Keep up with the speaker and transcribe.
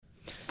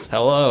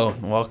Hello,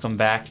 and welcome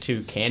back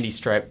to Candy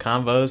Stripe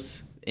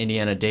Convos,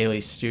 Indiana Daily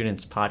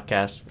Students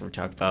podcast, where we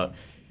talk about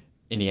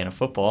Indiana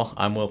football.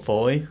 I'm Will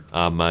Foley.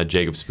 I'm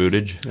Jacob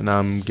Spudage. And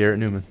I'm Garrett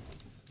Newman.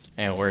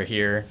 And we're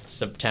here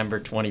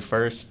September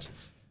 21st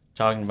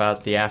talking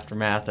about the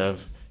aftermath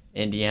of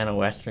Indiana,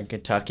 Western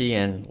Kentucky,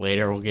 and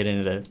later we'll get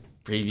into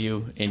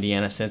preview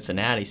Indiana,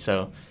 Cincinnati.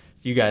 So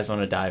if you guys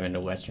want to dive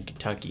into Western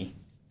Kentucky,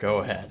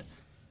 go ahead.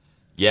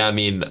 Yeah, I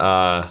mean,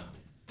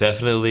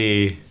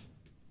 definitely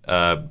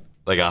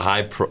like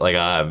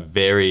a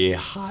very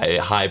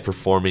high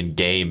performing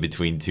game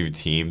between two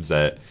teams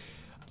that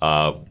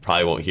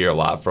probably won't hear a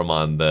lot from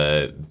on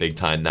the big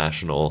time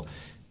national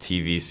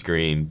TV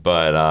screen,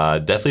 but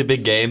definitely a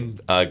big game.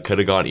 Could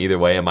have gone either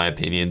way in my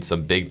opinion.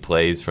 Some big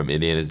plays from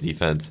Indiana's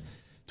defense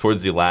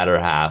towards the latter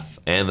half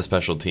and the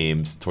special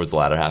teams towards the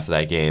latter half of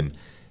that game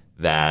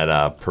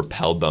that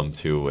propelled them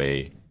to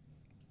a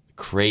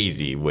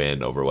crazy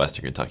win over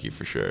Western Kentucky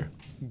for sure.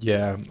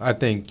 Yeah, I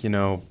think,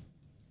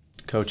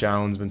 Coach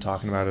Allen's been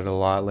talking about it a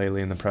lot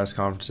lately in the press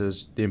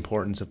conferences, the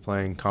importance of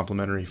playing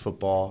complementary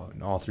football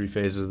in all three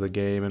phases of the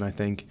game, and I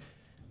think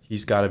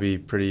he's got to be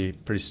pretty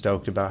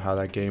stoked about how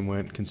that game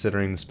went,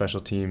 considering the special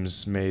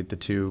teams made the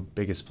two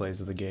biggest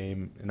plays of the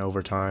game in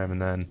overtime,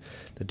 and then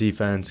the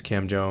defense,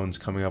 Cam Jones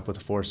coming up with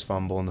a forced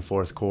fumble in the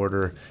fourth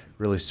quarter,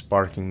 really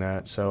sparking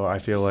that. So I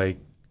feel like,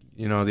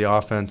 the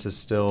offense is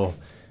still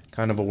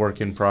kind of a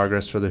work in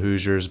progress for the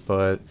Hoosiers,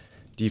 but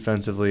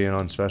defensively and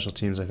on special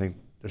teams, I think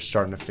they're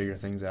starting to figure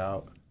things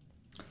out.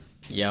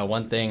 Yeah,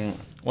 one thing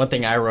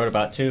I wrote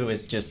about too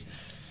is just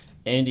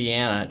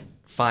Indiana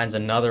finds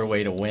another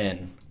way to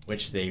win,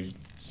 which they've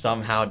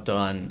somehow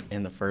done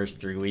in the first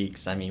 3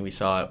 weeks. I mean, we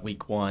saw it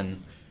week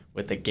 1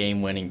 with the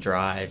game-winning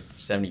drive,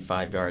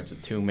 75 yards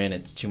with 2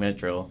 minutes, 2-minute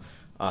drill.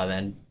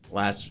 Then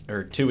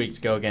 2 weeks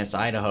ago against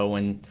Idaho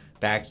when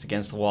backs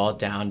against the wall,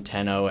 down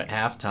 10-0 at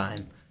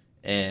halftime,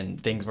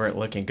 and things weren't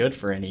looking good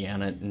for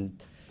Indiana.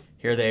 And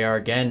here they are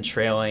again,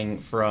 trailing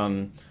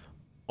from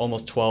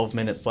almost 12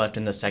 minutes left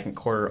in the second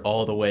quarter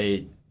all the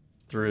way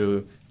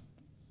through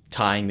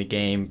tying the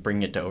game,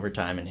 bringing it to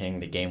overtime, and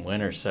hitting the game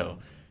winner. So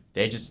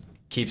they just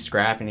keep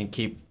scrapping and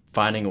keep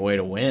finding a way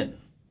to win.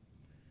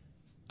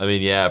 I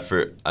mean, yeah,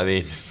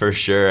 for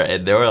sure.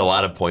 And there were a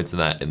lot of points in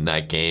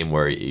that game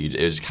where it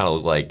just kind of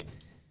looked like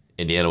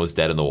Indiana was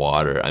dead in the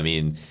water. I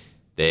mean,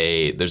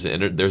 there's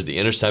the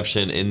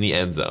interception in the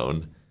end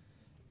zone,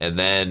 and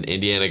then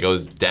Indiana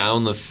goes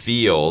down the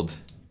field,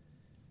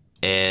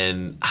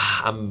 and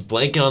I'm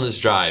blanking on this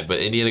drive, but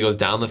Indiana goes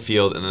down the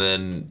field, and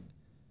then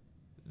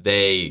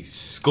they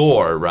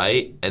score,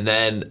 right? And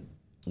then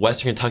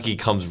Western Kentucky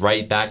comes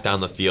right back down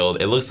the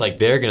field. It looks like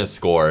they're going to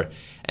score.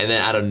 And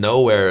then out of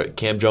nowhere,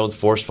 Cam Jones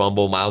forced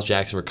fumble. Miles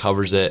Jackson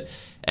recovers it.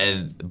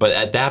 But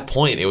at that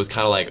point, it was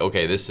kind of like,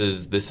 okay, this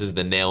is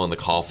the nail in the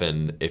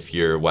coffin if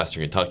you're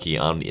Western Kentucky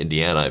on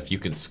Indiana. If you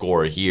can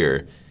score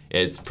here,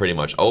 it's pretty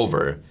much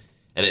over.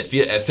 And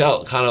it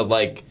felt kind of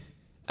like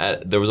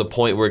there was a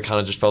point where it kind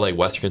of just felt like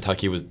Western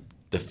Kentucky was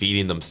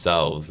defeating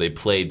themselves. They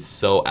played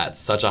at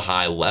such a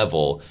high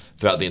level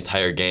throughout the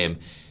entire game.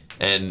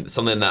 And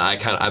something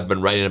that I've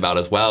been writing about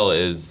as well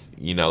is,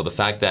 the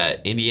fact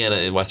that Indiana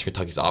and Western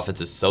Kentucky's offense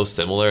is so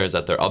similar is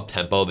that they're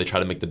up-tempo. They try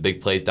to make the big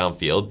plays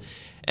downfield.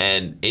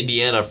 And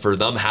Indiana, for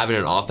them having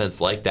an offense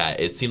like that,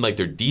 it seemed like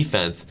their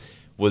defense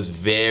was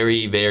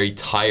very, very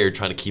tired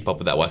trying to keep up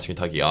with that Western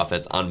Kentucky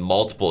offense on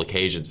multiple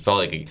occasions. Felt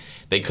like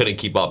they couldn't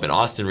keep up. And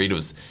Austin Reed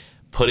was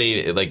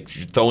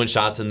throwing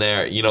shots in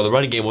there. The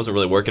running game wasn't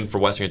really working for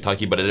Western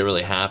Kentucky, but it didn't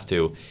really have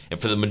to. And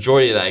for the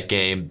majority of that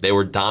game, they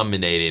were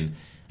dominating.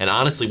 And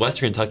honestly,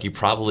 Western Kentucky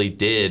probably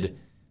did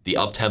the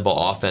up-tempo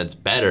offense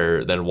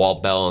better than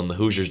Walt Bell and the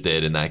Hoosiers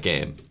did in that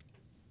game.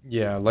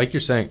 Yeah, like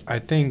you're saying, I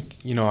think,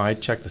 I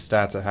checked the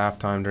stats at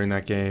halftime during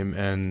that game,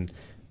 and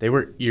they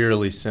were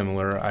eerily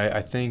similar.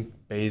 I think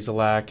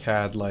Bazelak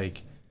had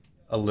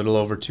a little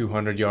over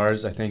 200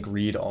 yards. I think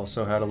Reed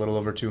also had a little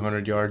over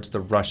 200 yards.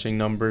 The rushing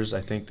numbers, I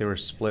think they were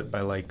split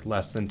by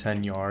less than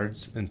 10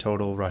 yards in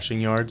total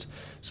rushing yards.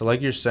 So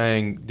like you're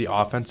saying, the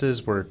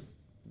offenses were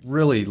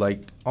really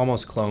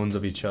almost clones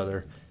of each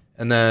other.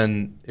 And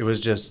then it was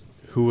just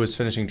who was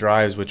finishing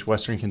drives, which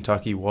Western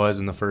Kentucky was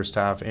in the first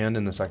half and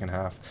in the second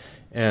half.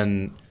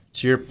 And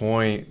to your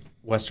point,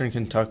 Western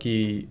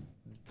Kentucky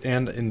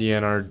and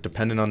Indiana are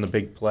dependent on the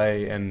big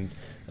play, and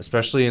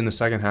especially in the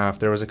second half,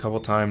 there was a couple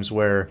times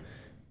where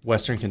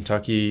Western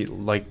Kentucky,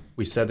 like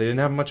we said, they didn't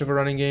have much of a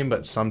running game,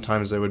 but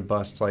sometimes they would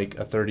bust a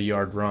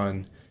 30-yard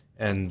run,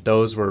 and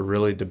those were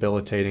really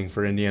debilitating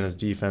for Indiana's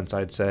defense,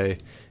 I'd say.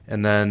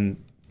 And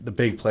then the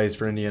big plays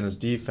for Indiana's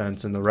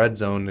defense in the red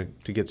zone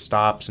to get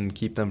stops and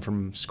keep them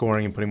from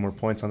scoring and putting more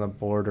points on the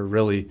board are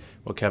really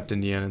what kept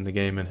Indiana in the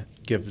game and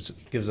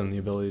gives them the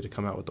ability to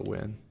come out with the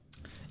win.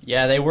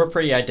 Yeah, they were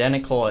pretty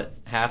identical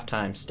at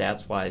halftime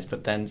stats-wise,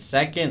 but then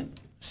second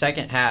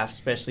half,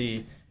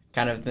 especially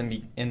kind of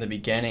in the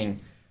beginning,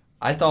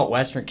 I thought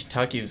Western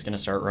Kentucky was going to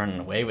start running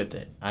away with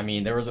it. I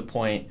mean, there was a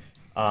point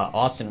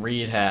Austin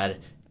Reed had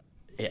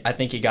I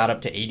think he got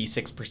up to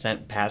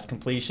 86% pass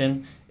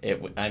completion.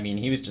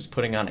 He was just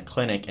putting on a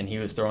clinic, and he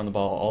was throwing the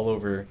ball all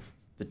over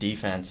the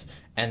defense.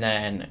 And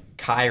then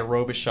Kai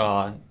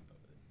Robichaud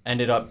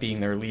ended up being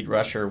their lead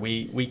rusher.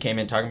 We came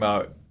in talking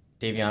about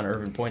Davion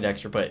Irvin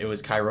Poindexter, but it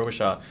was Kai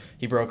Robichaud.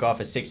 He broke off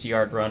a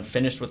 60-yard run,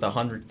 finished with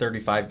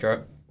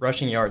 135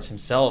 rushing yards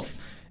himself,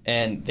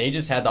 and they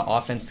just had the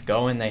offense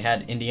going. They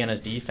had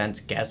Indiana's defense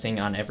guessing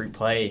on every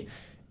play,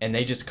 and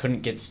they just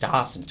couldn't get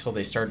stops until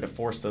they started to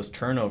force those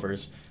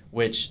turnovers,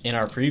 which in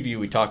our preview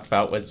we talked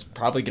about was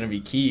probably going to be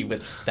key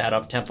with that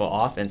up-tempo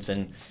offense,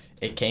 and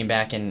it came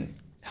back and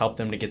helped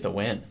them to get the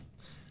win.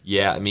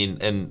 Yeah, I mean,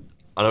 and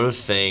another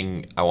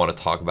thing I want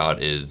to talk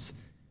about is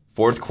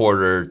fourth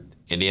quarter,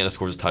 Indiana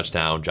scores a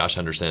touchdown. Josh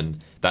Henderson,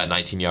 that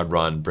 19-yard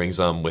run brings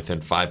them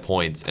within 5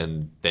 points,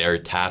 and they're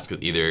tasked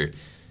with either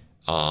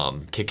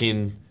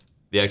kicking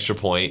the extra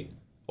point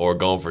or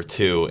going for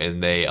two,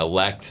 and they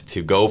elect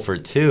to go for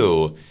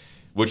two,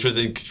 which was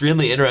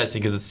extremely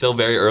interesting because it's still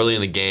very early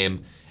in the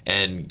game,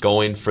 and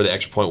going for the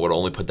extra point would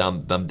only put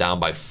them down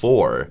by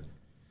 4.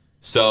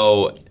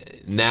 So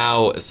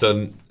now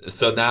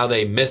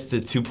they missed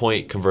the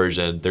 2-point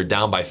conversion. They're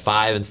down by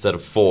 5 instead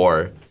of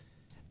 4.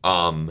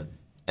 And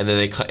then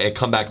they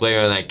come back later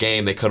in that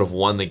game. They could have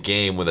won the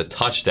game with a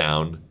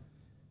touchdown.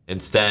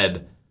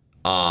 Instead,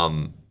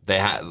 they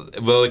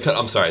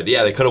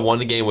could have won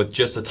the game with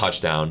just a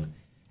touchdown.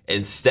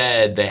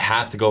 Instead, they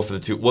have to go for the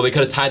 2. Well, they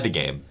could have tied the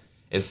game.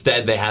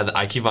 Instead,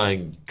 I keep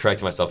on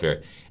correcting myself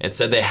here.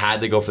 Instead, they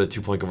had to go for the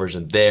 2-point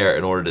conversion there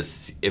in order to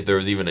see if there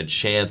was even a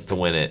chance to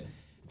win it,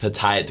 to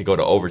tie it, to go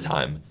to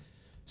overtime.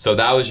 So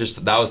that was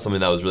something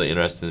that was really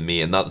interesting to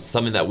me, and that's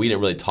something that we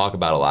didn't really talk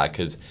about a lot,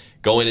 because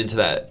going into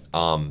that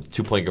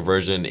 2-point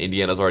conversion,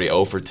 Indiana's already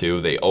 0 for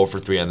 2. They 0 for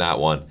 3 on that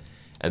one.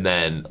 And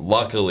then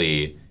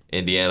luckily,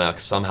 Indiana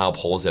somehow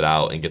pulls it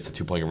out and gets a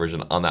 2-point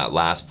conversion on that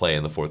last play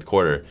in the fourth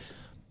quarter.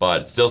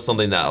 But still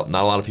something that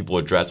not a lot of people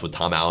address with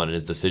Tom Allen and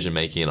his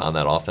decision-making on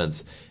that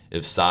offensive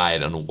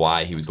side on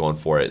why he was going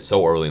for it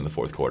so early in the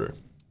fourth quarter.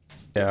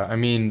 Yeah, I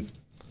mean,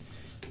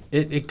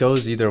 it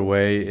goes either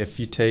way. If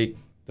you take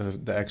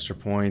the extra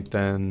point,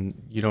 then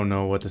you don't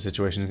know what the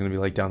situation is going to be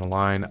like down the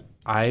line.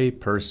 I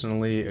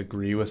personally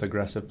agree with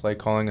aggressive play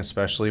calling,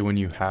 especially when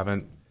you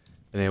haven't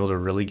been able to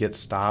really get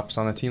stops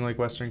on a team like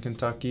Western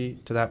Kentucky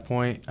to that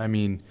point. I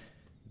mean,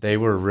 they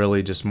were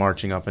really just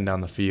marching up and down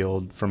the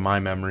field from my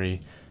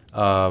memory.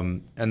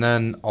 And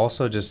then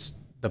also just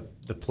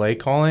the play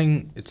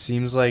calling, it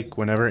seems like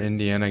whenever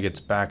Indiana gets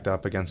backed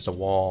up against a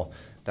wall,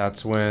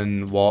 that's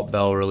when Walt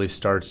Bell really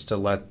starts to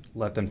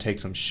let them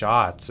take some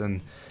shots.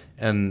 And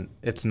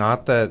it's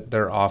not that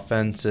their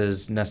offense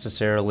is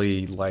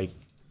necessarily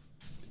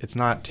it's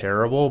not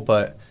terrible,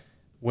 but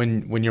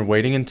when you're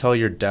waiting until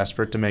you're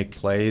desperate to make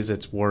plays,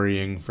 it's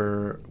worrying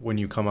for when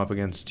you come up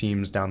against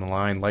teams down the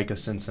line like a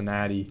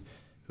Cincinnati,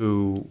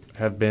 who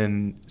have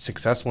been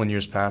successful in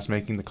years past,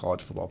 making the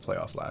college football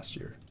playoff last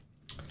year.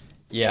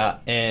 Yeah,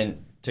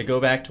 and to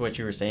go back to what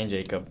you were saying,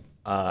 Jacob,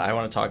 I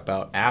want to talk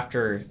about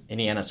after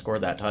Indiana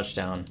scored that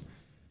touchdown.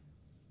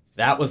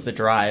 That was the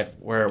drive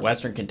where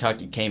Western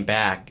Kentucky came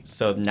back.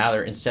 So now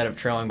instead of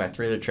trailing by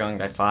 3, they're trailing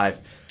by 5.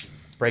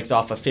 Breaks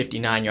off a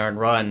 59-yard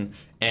run.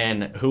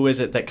 And who is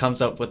it that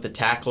comes up with the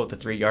tackle at the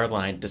 3-yard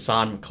line?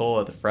 Dasan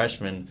McCullough, the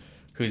freshman,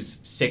 who's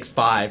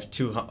 6'5",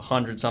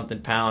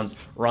 200-something pounds,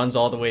 runs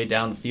all the way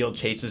down the field,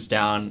 chases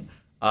down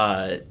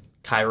Kai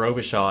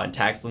Robichaud and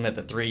tackles him at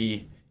the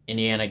 3.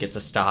 Indiana gets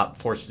a stop,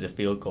 forces a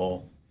field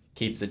goal,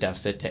 keeps the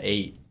deficit to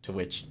 8. To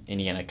which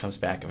Indiana comes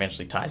back,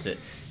 eventually ties it.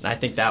 And I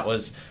think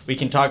we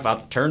can talk about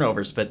the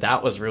turnovers, but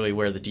that was really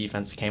where the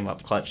defense came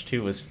up clutch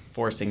too, was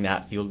forcing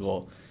that field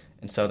goal.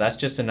 And so that's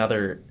just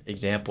another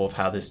example of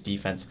how this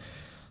defense,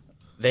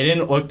 they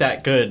didn't look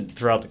that good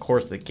throughout the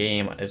course of the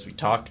game, as we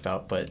talked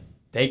about, but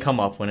they come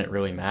up when it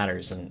really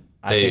matters. And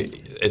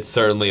it's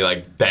certainly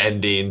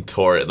bending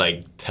toward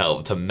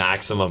to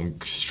maximum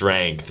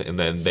strength, and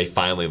then they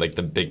finally,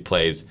 the big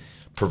plays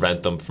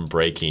prevent them from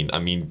breaking. I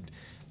mean,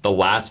 the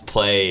last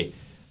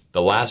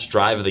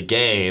drive of the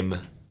game,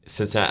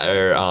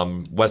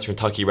 Western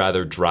Kentucky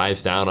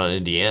drives down on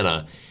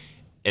Indiana,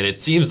 and it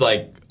seems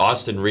like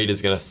Austin Reed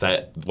is going to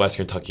set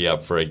Western Kentucky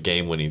up for a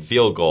game-winning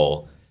field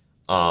goal.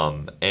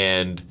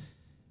 And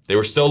they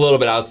were still a little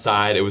bit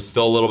outside. It was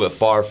still a little bit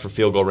far for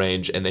field goal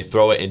range, and they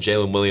throw it, and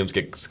Jalen Williams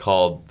gets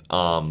called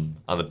on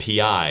the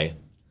PI.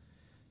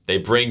 They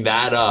bring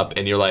that up,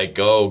 and you're like,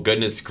 oh,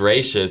 goodness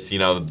gracious,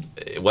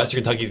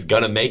 Western Kentucky's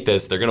going to make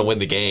this. They're going to win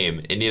the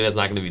game. Indiana's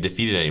not going to be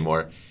defeated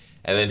anymore.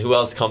 And then who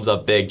else comes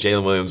up big?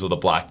 Jalen Williams with a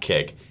block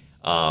kick.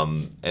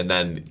 And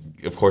then,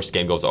 of course, the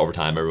game goes to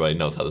overtime. Everybody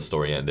knows how the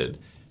story ended.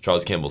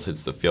 Charles Campbell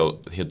hits the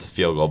field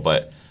goal,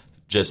 but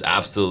just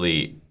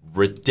absolutely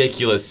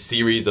ridiculous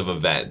series of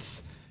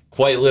events.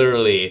 Quite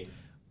literally,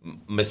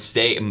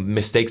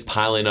 mistakes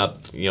piling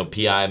up,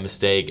 PI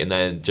mistake, and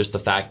then just the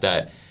fact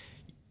that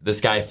this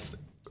guy,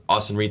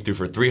 Austin Reed, threw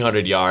for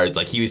 300 yards.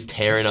 He was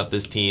tearing up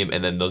this team,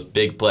 and then those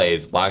big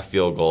plays, block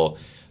field goal,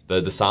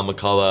 the Dasan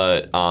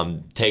McCullough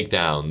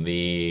takedown,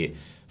 the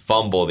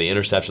fumble, the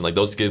interception, like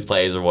those good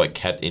plays are what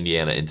kept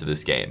Indiana into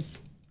this game.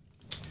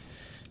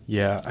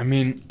 Yeah, I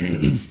mean,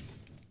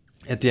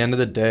 at the end of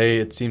the day,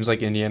 it seems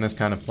like Indiana's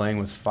kind of playing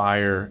with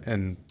fire,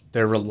 and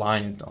they're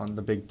reliant on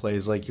the big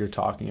plays like you're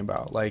talking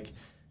about. Like,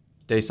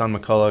 Dasan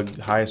McCullough,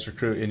 highest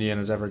recruit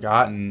Indiana's ever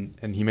gotten,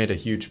 and he made a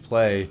huge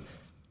play.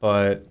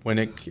 But when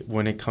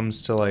it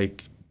comes to,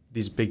 like,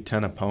 these Big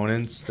Ten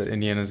opponents that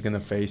Indiana's going to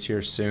face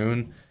here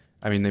soon,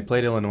 I mean, they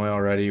played Illinois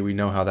already. We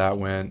know how that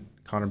went.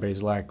 Connor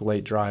Bazelak,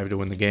 late drive to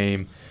win the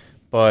game.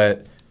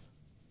 But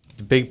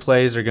the big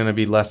plays are going to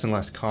be less and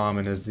less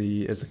common as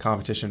the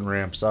competition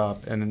ramps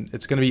up, and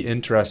it's going to be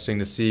interesting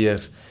to see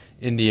if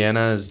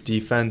Indiana's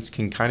defense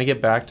can kind of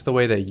get back to the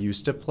way they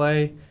used to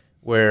play,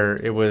 where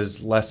it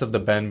was less of the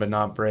bend but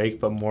not break,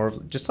 but more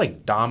of just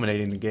like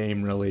dominating the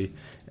game really.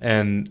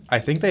 And I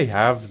think they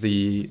have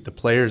the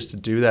players to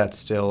do that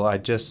still. I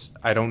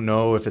don't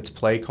know if it's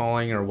play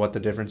calling or what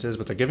the difference is,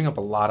 but they're giving up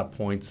a lot of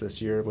points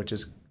this year, which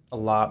is a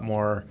lot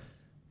more.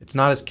 It's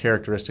not as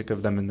characteristic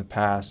of them in the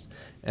past.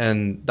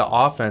 And the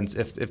offense,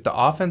 if the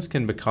offense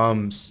can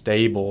become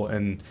stable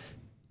and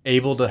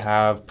able to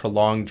have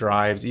prolonged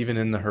drives, even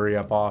in the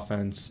hurry-up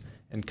offense,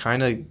 and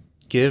kind of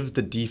give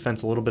the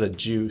defense a little bit of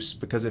juice,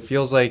 because it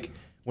feels like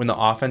when the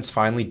offense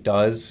finally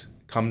does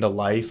come to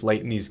life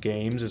late in these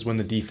games is when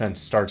the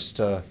defense starts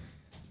to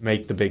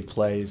make the big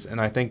plays. And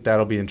I think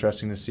that'll be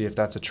interesting to see if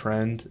that's a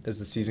trend as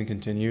the season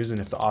continues, and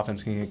if the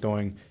offense can get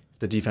going,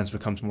 the defense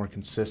becomes more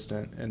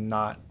consistent and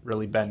not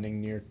really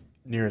bending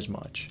near as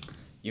much.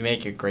 You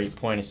make a great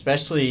point,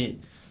 especially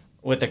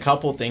with a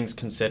couple things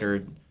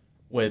considered,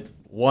 with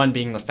one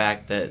being the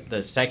fact that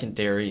the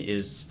secondary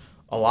is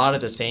a lot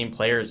of the same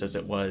players as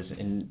it was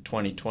in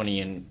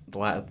 2020 and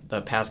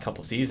the past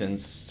couple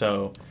seasons.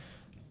 So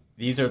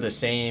these are the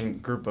same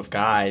group of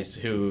guys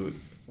who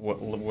were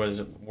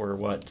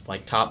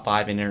top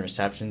 5 in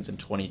interceptions in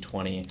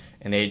 2020,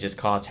 and they just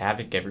caused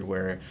havoc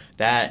everywhere.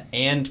 That,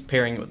 and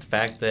pairing it with the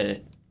fact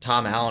that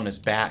Tom Allen is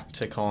back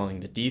to calling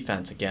the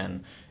defense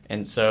again.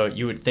 And so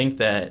you would think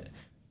that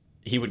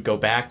he would go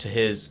back to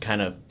his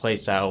kind of play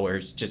style where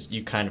it's just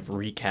you kind of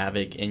wreak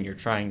havoc and you're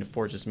trying to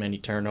force as many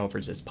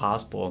turnovers as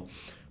possible.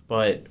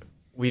 But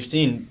we've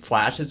seen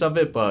flashes of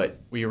it, but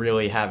we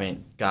really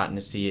haven't gotten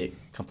to see it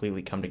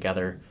completely come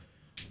together.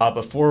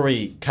 Before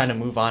we kind of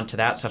move on to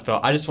that stuff, though,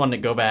 I just wanted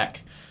to go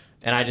back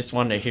and I just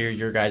wanted to hear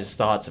your guys'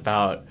 thoughts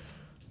about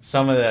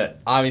some of the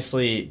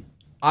obviously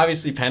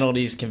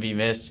penalties can be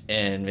missed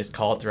and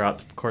miscalled throughout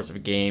the course of a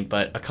game,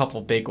 but a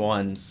couple big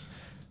ones,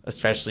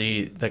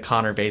 especially the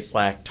Connor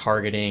Bazelak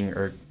targeting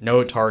or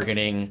no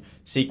targeting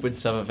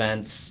sequence of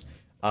events.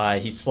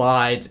 He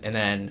slides, and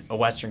then a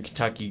Western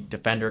Kentucky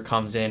defender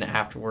comes in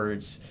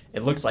afterwards.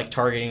 It looks like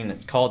targeting, and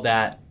it's called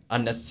that,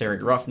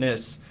 unnecessary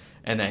roughness.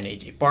 And then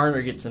A.J.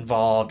 Barner gets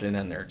involved, and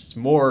then there's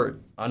more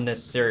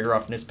unnecessary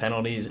roughness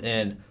penalties,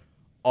 and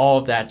all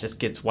of that just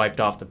gets wiped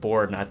off the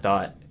board. And I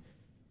thought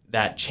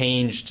that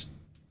changed,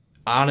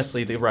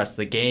 honestly, the rest of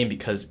the game,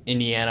 because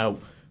Indiana,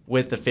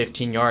 with the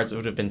 15 yards, it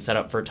would have been set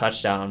up for a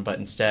touchdown, but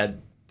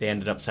instead they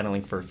ended up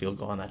settling for a field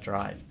goal on that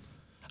drive.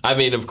 I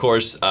mean, of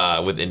course,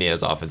 with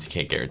Indiana's offense, you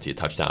can't guarantee a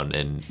touchdown,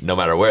 and no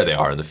matter where they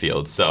are in the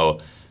field. So,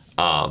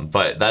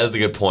 but that is a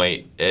good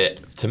point.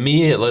 To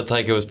me, it looked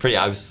like it was pretty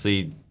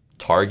obviously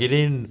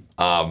targeting.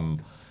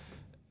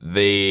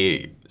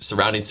 The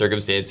surrounding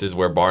circumstances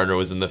where Barner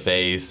was in the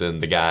face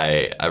and the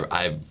guy,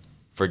 I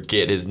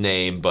forget his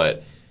name,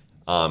 but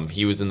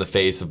he was in the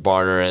face of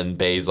Barner, and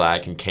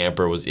Bazelak and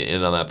Camper was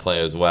in on that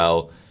play as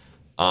well.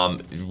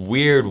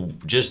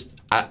 Weird, just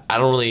I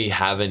don't really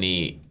have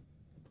any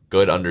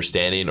good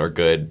understanding or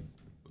good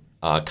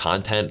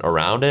content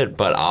around it,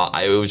 but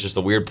it was just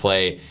a weird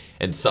play,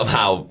 and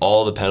somehow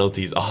all the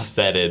penalties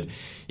offsetted,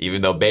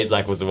 even though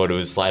Bazelak was the one who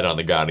was sliding on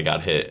the ground and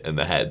got hit in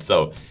the head.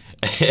 So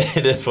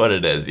it is what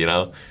it is, you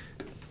know?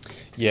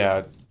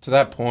 Yeah, to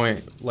that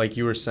point, like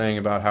you were saying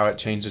about how it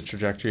changed the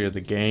trajectory of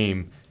the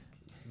game,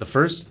 the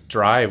first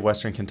drive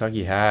Western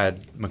Kentucky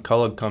had,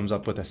 McCullough comes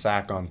up with a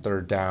sack on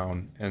third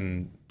down,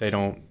 and they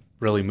don't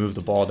really move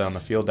the ball down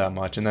the field that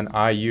much. And then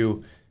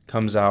IU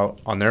comes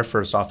out on their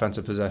first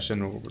offensive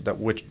possession,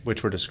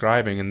 which we're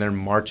describing, and they're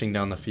marching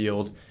down the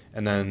field.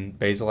 And then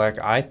Bazelak,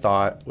 I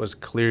thought, was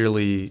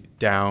clearly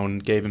down,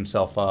 gave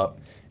himself up,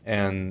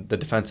 and the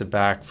defensive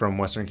back from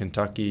Western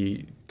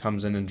Kentucky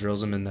comes in and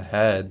drills him in the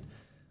head.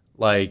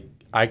 Like,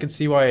 I could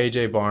see why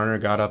A.J.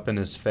 Barner got up in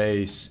his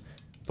face,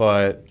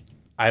 but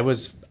I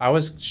was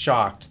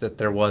shocked that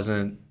there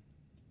wasn't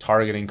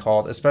targeting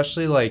called,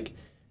 especially like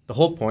the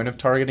whole point of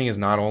targeting is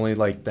not only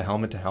like the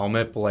helmet to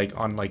helmet, but like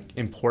on like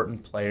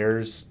important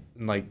players,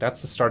 and like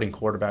that's the starting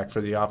quarterback for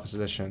the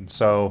opposition.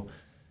 So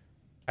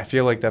I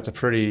feel like that's a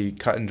pretty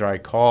cut and dry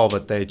call,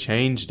 but they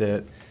changed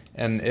it,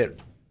 and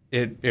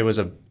it was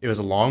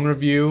a long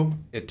review.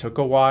 It took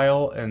a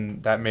while,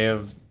 and that may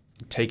have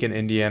taken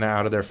Indiana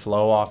out of their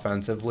flow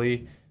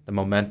offensively. The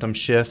momentum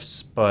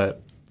shifts,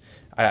 but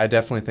I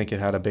definitely think it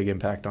had a big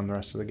impact on the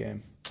rest of the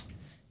game.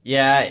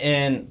 Yeah,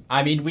 and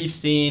I mean, we've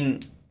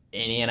seen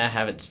Indiana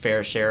have its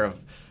fair share of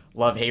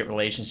love-hate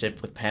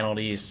relationship with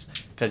penalties,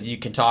 because you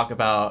can talk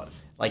about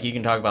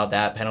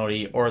that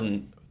penalty, or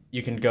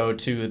you can go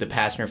to the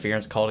pass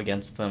interference called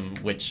against them,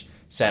 which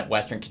set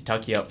Western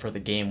Kentucky up for the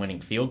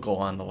game-winning field goal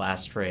on the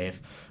last drive.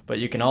 But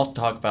you can also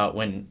talk about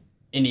when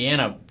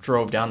Indiana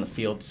drove down the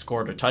field,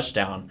 scored a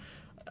touchdown.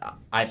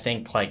 I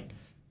think like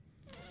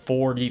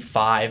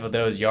 45 of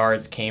those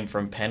yards came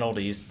from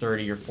penalties,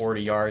 30 or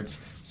 40 yards.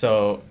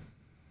 So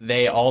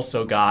they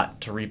also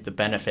got to reap the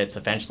benefits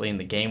eventually in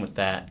the game with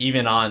that.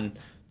 Even on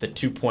the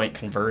 2-point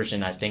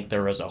conversion, I think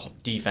there was a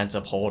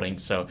defensive holding.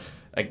 So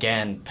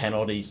again,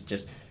 penalties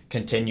just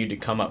continued to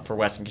come up for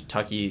Western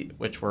Kentucky,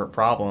 which were a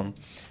problem.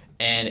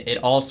 And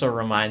it also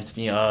reminds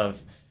me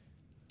of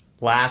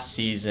last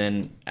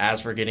season,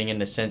 as we're getting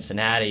into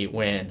Cincinnati,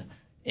 when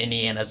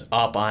Indiana's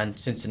up on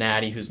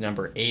Cincinnati, who's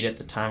number 8 at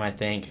the time, I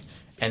think,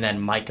 and then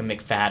Micah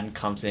McFadden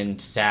comes in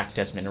to sack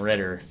Desmond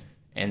Ridder,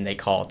 and they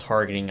call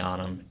targeting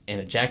on him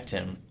and eject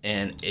him.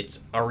 And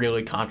it's a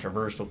really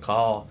controversial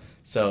call.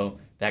 So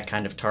that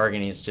kind of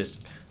targeting is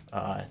just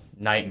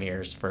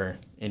nightmares for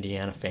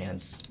Indiana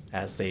fans,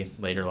 as they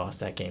later lost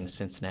that game to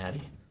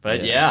Cincinnati.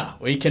 But yeah,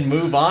 we can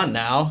move on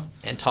now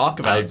and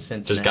talk about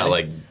Cincinnati. Just got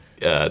like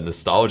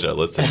nostalgia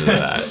listening to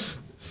that,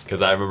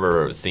 because I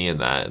remember seeing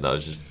that, and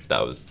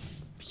that was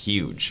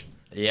huge.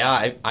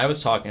 Yeah, I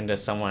was talking to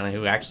someone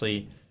who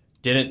actually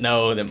didn't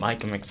know that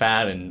Micah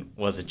McFadden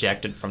was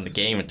ejected from the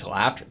game until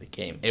after the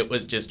game. It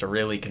was just a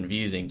really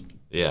confusing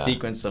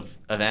sequence of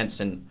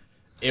events, and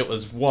it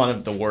was one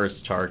of the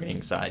worst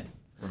targetings I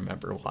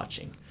remember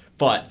watching.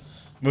 But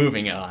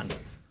moving on,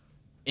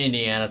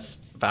 Indiana's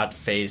about to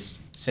face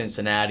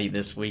Cincinnati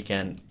this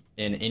weekend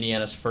in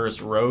Indiana's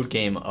first road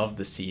game of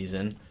the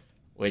season,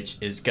 which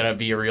is going to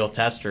be a real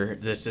tester.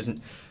 This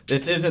isn't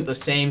the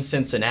same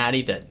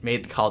Cincinnati that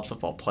made the college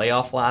football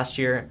playoff last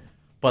year,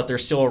 but they're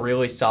still a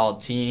really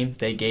solid team.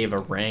 They gave a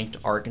ranked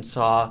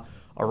Arkansas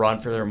a run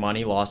for their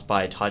money, lost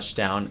by a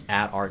touchdown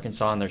at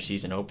Arkansas in their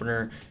season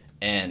opener,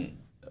 and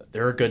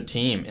they're a good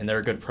team, and they're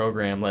a good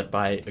program led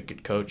by a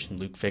good coach in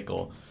Luke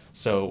Fickell.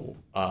 So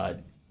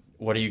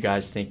what are you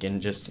guys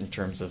thinking just in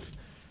terms of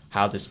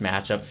how this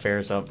matchup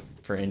fares up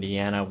for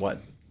Indiana? What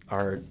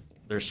are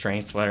their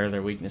strengths? What are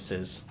their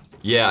weaknesses?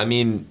 Yeah, I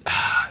mean,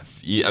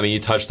 you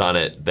touched on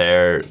it.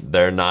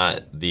 They're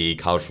not the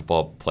college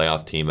football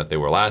playoff team that they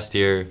were last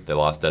year. They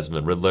lost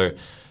Desmond Ridder,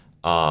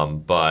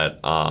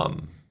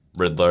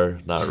 Ridder.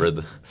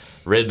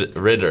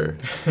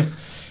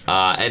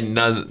 And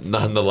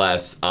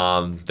nonetheless,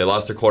 they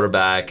lost their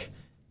quarterback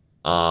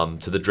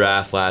to the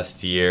draft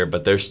last year,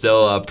 but they're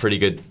still a pretty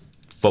good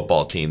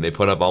football team. They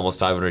put up almost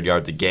 500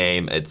 yards a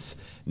game. It's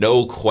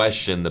no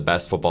question the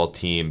best football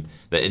team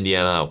that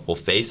Indiana will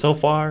face so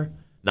far.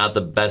 Not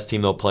the best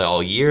team they'll play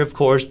all year, of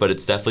course, but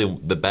it's definitely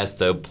the best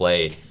they'll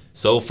play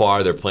so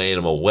far. They're playing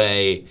them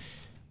away.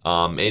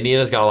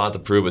 Indiana's got a lot to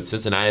prove, but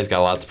Cincinnati's got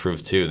a lot to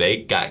prove too.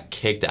 They got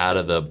kicked out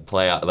of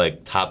the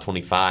top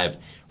 25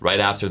 right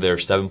after their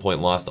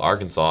 7-point loss to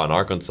Arkansas, and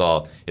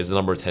Arkansas is the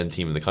number 10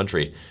 team in the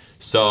country.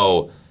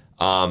 So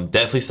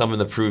definitely something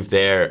to prove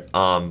there.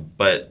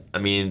 But, I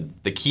mean,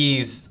 the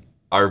keys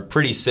are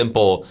pretty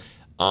simple.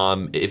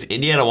 If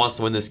Indiana wants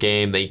to win this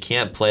game, they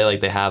can't play like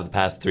they have the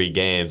past 3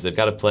 games. They've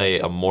got to play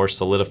a more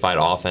solidified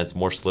offense,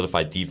 more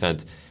solidified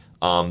defense.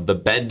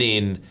 The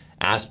bending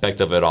aspect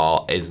of it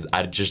all is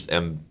I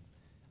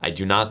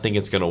do not think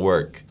it's going to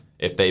work.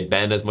 If they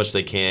bend as much as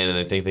they can and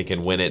they think they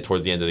can win it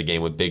towards the end of the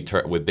game with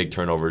big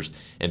turnovers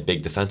and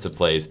big defensive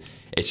plays,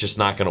 it's just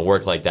not going to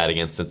work like that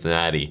against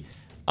Cincinnati.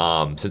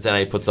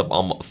 Cincinnati puts up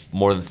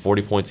more than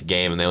 40 points a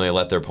game, and they only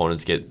let their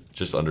opponents get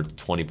just under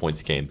 20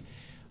 points a game.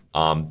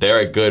 They're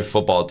a good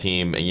football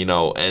team, and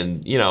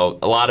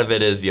a lot of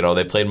it is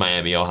they played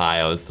Miami,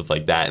 Ohio, and stuff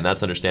like that, and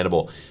that's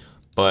understandable.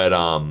 But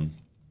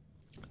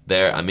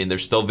they're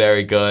still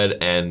very good,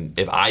 and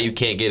if IU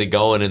can't get it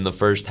going in the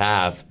first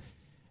half,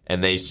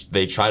 and they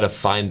try to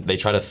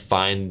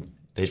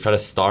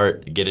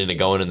start getting it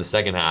going in the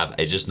second half,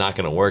 it's just not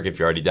going to work if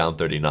you're already down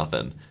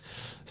 30-0.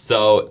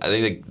 So I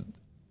think the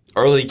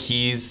early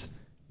keys.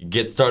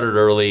 Get started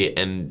early,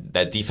 and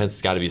that defense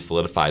has got to be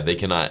solidified. They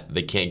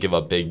can't give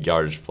up big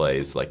yardage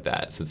plays like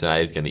that.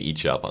 Cincinnati's going to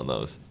eat you up on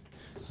those.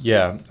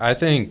 Yeah, I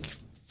think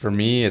for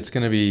me it's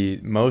going to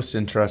be most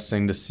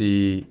interesting to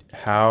see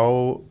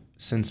how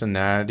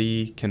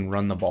Cincinnati can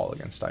run the ball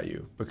against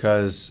IU,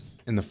 because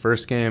in the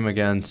first game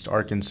against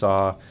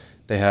Arkansas,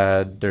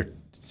 it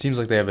seems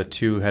like they have a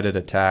 2-headed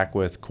attack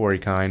with Corey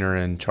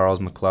Kiner and Charles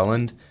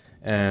McClelland,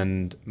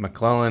 and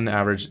McClellan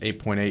averaged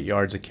 8.8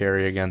 yards a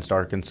carry against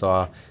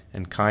Arkansas,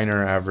 and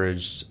Kiner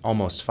averaged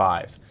almost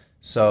 5.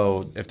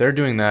 So if they're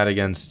doing that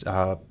against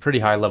a pretty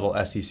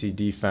high-level SEC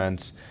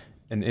defense,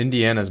 and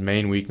Indiana's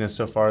main weakness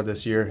so far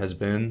this year has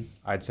been,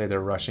 I'd say, their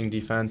rushing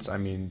defense. I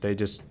mean, they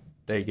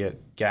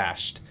get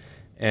gashed.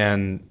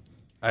 And,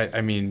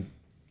 I mean,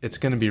 it's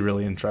going to be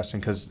really interesting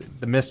because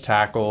the missed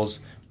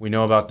tackles, we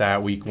know about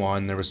that week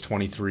 1. There was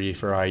 23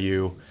 for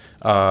IU.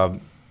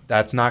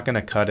 That's not going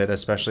to cut it,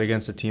 especially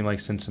against a team like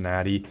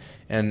Cincinnati.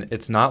 And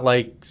it's not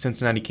like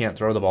Cincinnati can't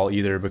throw the ball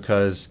either,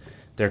 because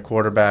their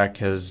quarterback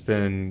has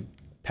been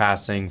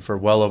passing for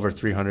well over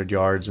 300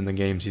 yards in the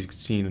games he's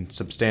seen in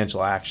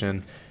substantial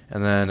action.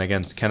 And then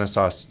against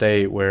Kennesaw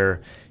State,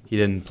 where he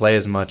didn't play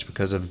as much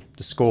because of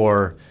the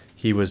score,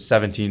 he was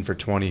 17 for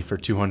 20 for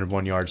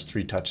 201 yards,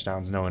 3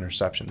 touchdowns, no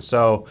interceptions.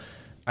 So,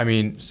 I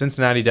mean,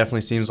 Cincinnati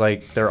definitely seems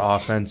like their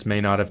offense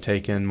may not have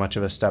taken much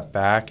of a step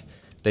back.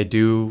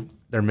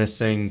 They're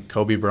missing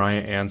Kobe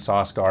Bryant and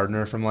Sauce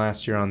Gardner from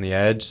last year on the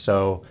edge,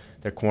 so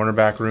their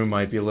cornerback room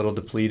might be a little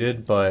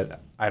depleted, but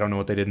I don't know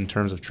what they did in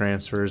terms of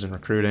transfers and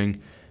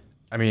recruiting.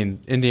 I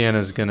mean,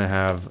 Indiana's going to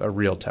have a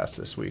real test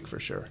this week for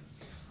sure.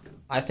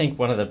 I think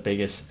one of the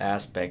biggest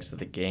aspects of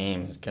the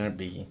game is going to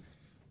be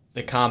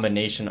the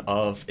combination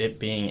of it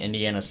being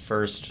Indiana's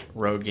first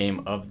road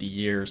game of the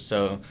year.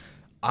 So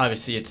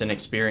obviously it's an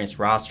experienced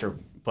roster,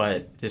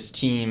 but this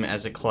team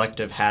as a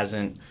collective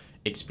hasn't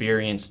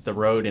experienced the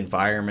road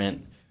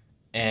environment,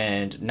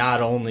 and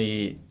not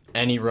only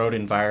any road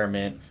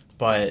environment,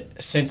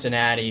 but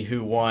Cincinnati,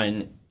 who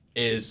won,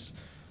 is,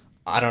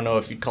 I don't know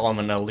if you'd call them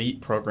an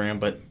elite program,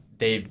 but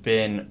they've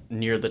been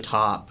near the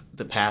top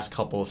the past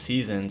couple of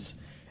seasons.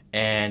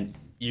 And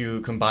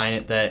you combine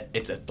it that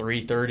it's a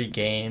 3:30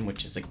 game,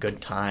 which is a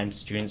good time.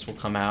 Students will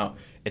come out.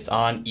 It's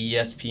on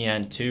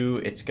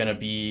ESPN2. It's going to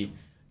be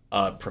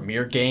a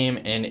premier game,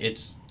 and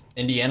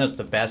Indiana's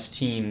the best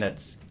team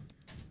that's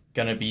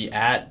going to be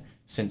at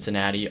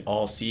Cincinnati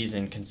all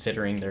season,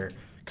 considering their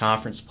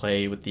conference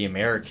play with the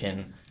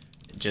American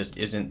just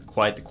isn't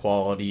quite the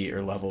quality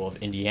or level of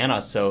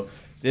Indiana. So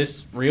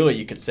this really,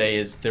 you could say,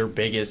 is their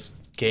biggest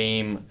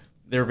game,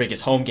 their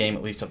biggest home game,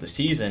 at least of the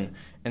season.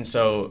 And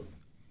so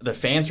the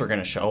fans were going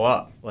to show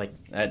up. Like,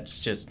 that's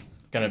just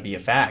going to be a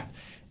fact.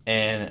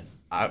 And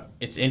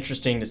it's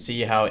interesting to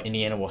see how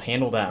Indiana will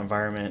handle that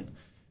environment,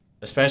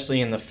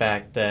 especially in the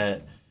fact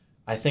that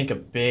I think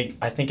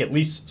at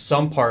least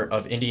some part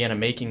of Indiana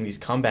making these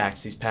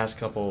comebacks these past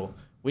couple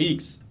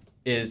weeks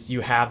is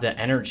you have the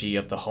energy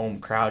of the home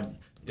crowd.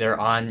 They're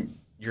on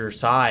your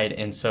side,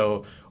 and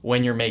so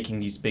when you're making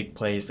these big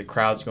plays, the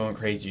crowd's going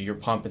crazy, you're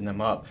pumping them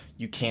up.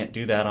 You can't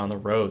do that on the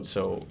road.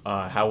 So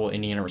how will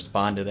Indiana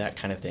respond to that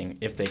kind of thing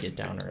if they get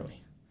down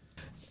early?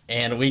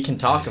 And we can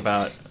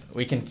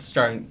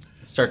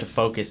start to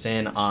focus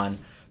in on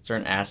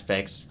certain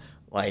aspects,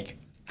 like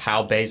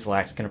how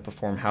Bazelak's going to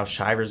perform, how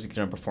Shivers is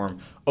going to perform.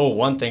 Oh,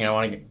 one thing I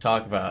want to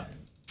talk about,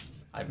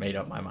 I've made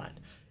up my mind,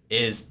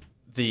 is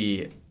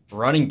the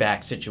running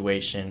back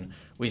situation.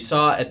 We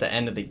saw at the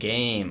end of the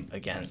game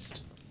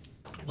against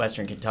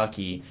Western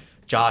Kentucky,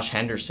 Josh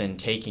Henderson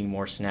taking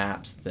more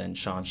snaps than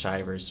Sean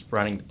Shivers,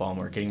 running the ball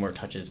more, getting more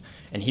touches,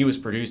 and he was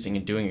producing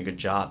and doing a good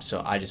job.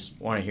 So I just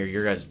want to hear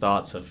your guys'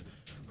 thoughts of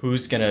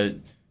who's going to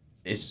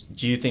 –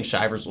 do you think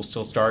Shivers will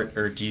still start,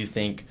 or do you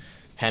think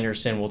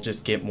Henderson will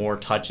just get more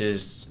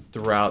touches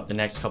throughout the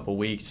next couple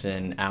weeks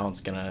and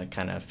Allen's going to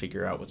kind of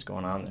figure out what's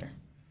going on there?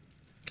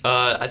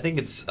 I think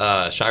it's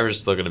Shivers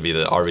is still going to be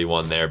the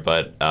RB1 there,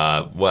 but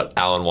what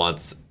Allen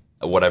wants,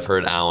 what I've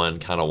heard Allen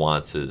kind of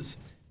wants is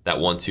that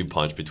 1-2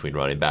 punch between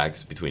running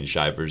backs, between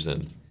Shivers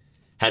and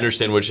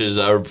Henderson, which is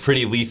a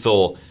pretty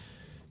lethal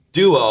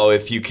duo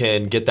if you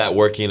can get that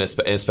working,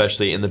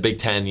 especially in the Big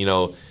Ten. You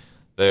know,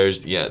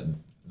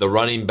 the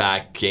running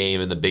back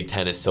game in the Big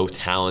Ten is so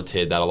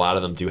talented that a lot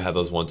of them do have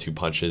those 1-2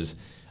 punches.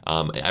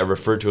 I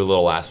referred to a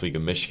little last week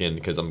of Michigan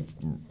because I'm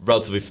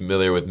relatively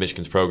familiar with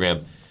Michigan's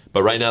program.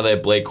 But right now they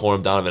have Blake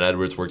Corum, Donovan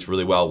Edwards works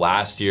really well.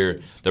 Last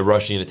year, the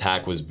rushing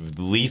attack was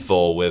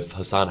lethal with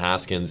Hassan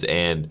Haskins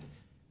and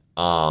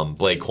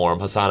Blake Corum.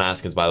 Hassan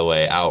Haskins, by the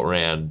way,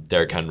 outran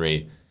Derrick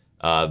Henry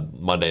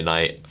Monday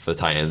night for the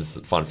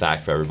Titans. Fun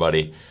fact for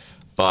everybody.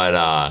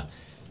 But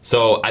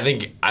so I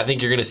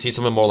think you're going to see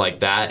something more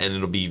like that, and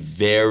it'll be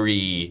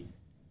very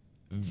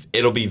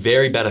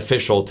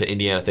beneficial to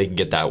Indiana if they can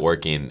get that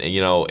working. And,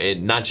 you know,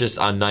 not just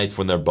on nights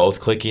when they're both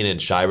clicking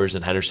and Shivers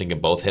and Henderson can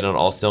both hit on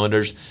all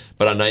cylinders,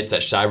 but on nights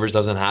that Shivers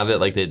doesn't have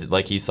it,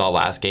 like he saw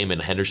last game, and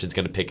Henderson's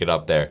going to pick it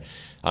up there.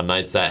 On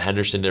nights that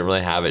Henderson didn't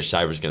really have it,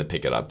 Shivers going to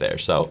pick it up there.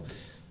 So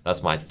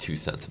that's my 2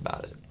 cents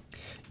about it.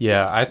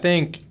 Yeah, I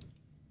think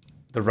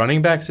the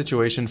running back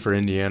situation for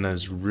Indiana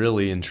is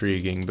really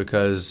intriguing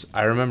because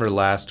I remember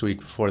last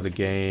week before the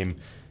game,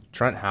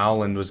 Trent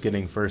Howland was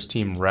getting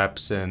first-team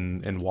reps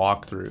and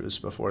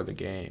walkthroughs before the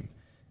game.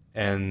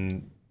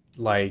 And,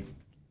 like,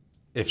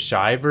 if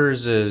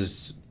Shivers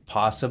is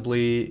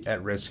possibly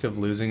at risk of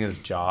losing his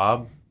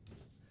job,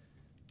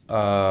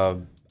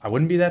 I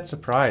wouldn't be that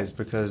surprised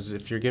because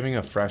if you're giving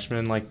a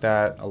freshman like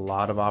that a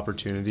lot of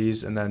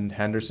opportunities and then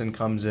Henderson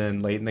comes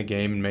in late in the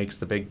game and makes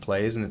the big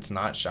plays and it's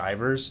not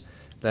Shivers,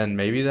 then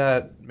maybe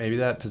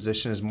that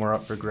position is more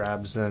up for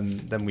grabs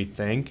than we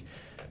think.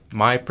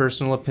 My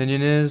personal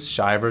opinion is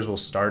Shivers will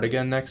start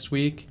again next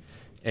week,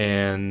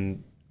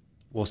 and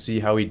we'll see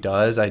how he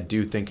does. I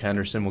do think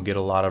Henderson will get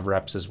a lot of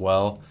reps as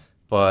well,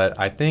 but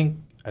I think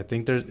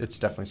it's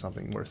definitely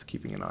something worth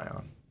keeping an eye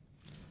on.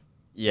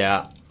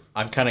 Yeah,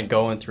 I'm kind of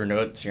going through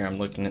notes here. I'm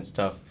looking at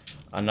stuff.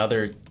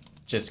 Another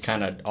just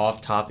kind of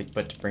off topic,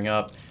 but to bring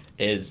up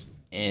is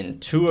in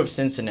 2 of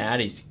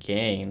Cincinnati's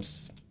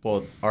games,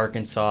 both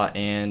Arkansas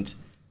and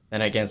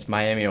Then against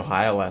Miami,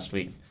 Ohio last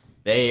week,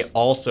 they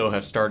also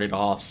have started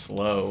off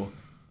slow.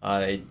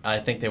 I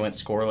think they went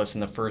scoreless in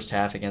the first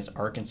half against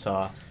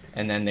Arkansas,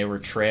 and then they were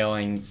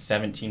trailing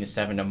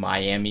 17-7 to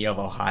Miami of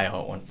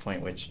Ohio at one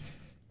point, which,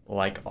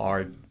 like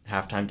our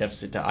halftime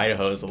deficit to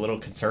Idaho, is a little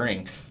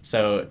concerning.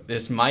 So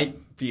this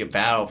might be a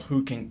battle of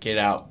who can get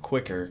out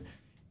quicker.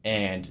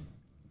 And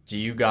do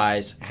you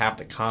guys have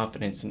the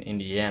confidence in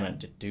Indiana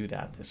to do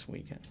that this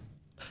weekend?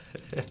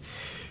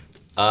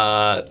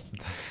 No.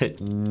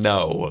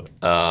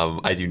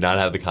 I do not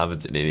have the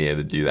confidence in Indiana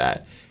to do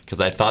that because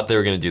I thought they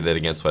were going to do that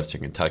against Western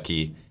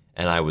Kentucky,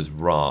 and I was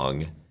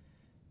wrong.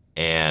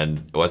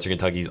 And Western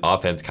Kentucky's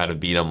offense kind of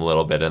beat them a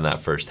little bit in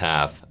that first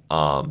half.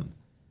 The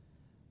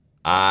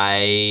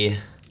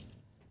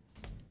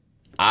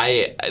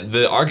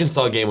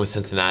Arkansas game with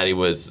Cincinnati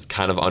was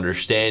kind of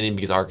understanding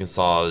because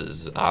Arkansas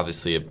is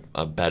obviously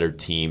a better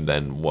team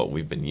than what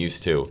we've been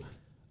used to.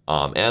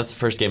 And it's the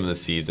first game of the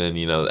season.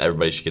 You know,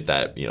 everybody should get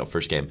that,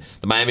 first game.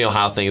 The Miami,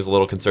 Ohio thing is a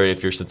little concerning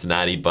if you're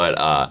Cincinnati,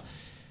 but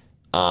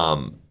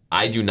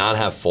I do not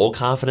have full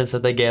confidence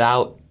that they get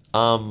out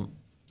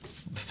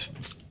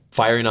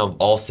firing on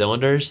all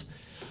cylinders.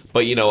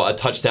 But, a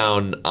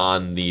touchdown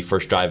on the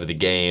first drive of the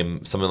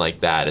game, something like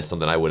that is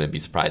something I wouldn't be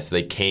surprised. So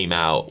they came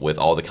out with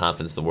all the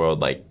confidence in the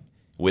world, like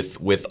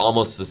with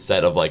almost a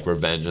set of like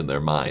revenge in their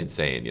mind,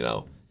 saying,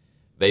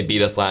 they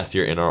beat us last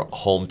year in our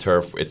home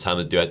turf. It's time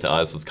to do it to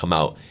us. Let's come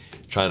out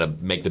trying to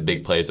make the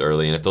big plays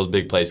early. And if those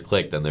big plays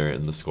click, then they're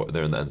in the score.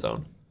 They're in the end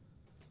zone.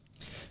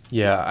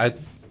 Yeah,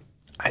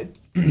 I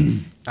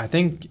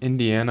think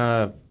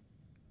Indiana.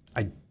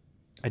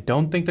 I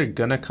don't think they're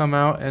gonna come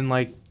out and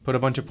like put a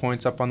bunch of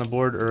points up on the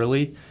board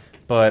early,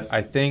 but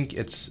I think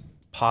it's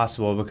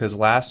possible because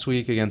last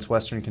week against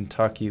Western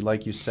Kentucky,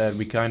 like you said,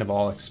 we kind of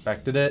all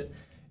expected it.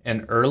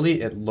 And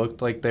early, it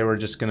looked like they were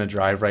just going to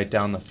drive right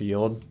down the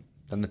field.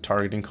 Then the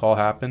targeting call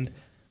happened.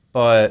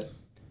 But,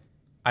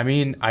 I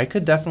mean, I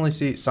could definitely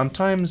see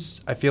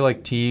sometimes I feel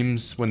like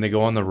teams, when they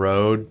go on the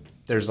road,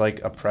 there's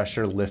like a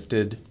pressure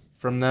lifted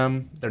from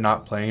them. They're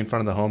not playing in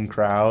front of the home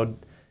crowd,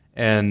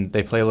 and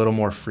they play a little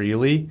more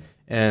freely.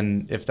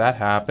 And if that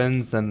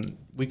happens, then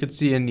we could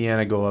see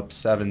Indiana go up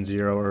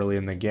 7-0 early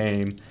in the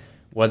game.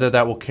 Whether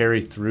that will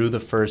carry through the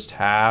first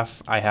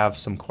half, I have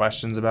some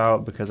questions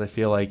about because I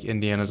feel like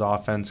Indiana's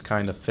offense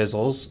kind of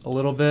fizzles a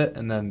little bit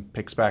and then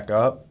picks back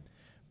up.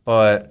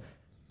 But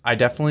I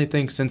definitely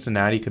think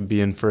Cincinnati could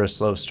be in for a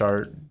slow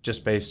start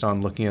just based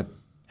on looking at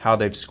how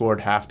they've scored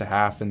half to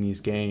half in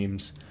these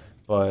games.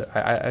 But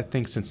I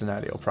think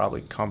Cincinnati will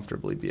probably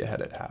comfortably be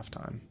ahead at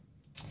halftime.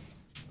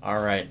 All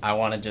right, I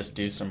want to just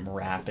do some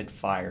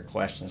rapid-fire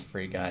questions for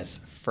you guys.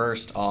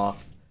 First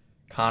off,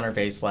 Connor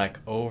Baselak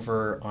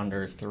over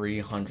under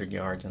 300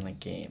 yards in the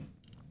game.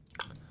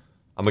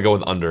 I'm going to go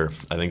with under.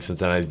 I think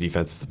Cincinnati's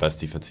defense is the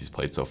best defense he's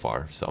played so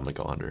far, so I'm going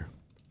to go under.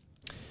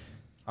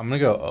 I'm going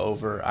to go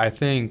over. I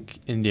think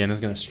Indiana's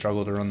going to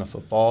struggle to run the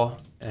football,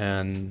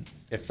 and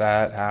if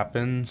that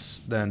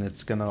happens, then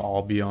it's going to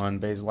all be on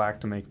Baselak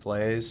to make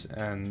plays,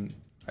 and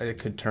it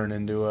could turn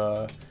into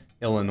a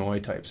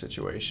Illinois-type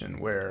situation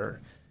where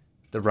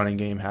the running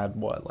game had,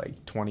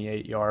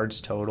 28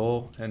 yards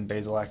total, and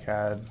Baselak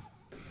had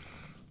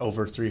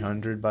over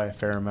 300 by a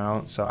fair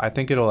amount. So I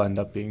think it'll end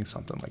up being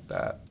something like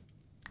that.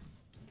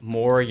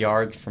 More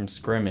yards from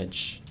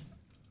scrimmage,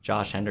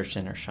 Josh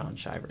Henderson or Shaun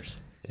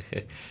Shivers?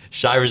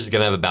 Shivers is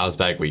going to have a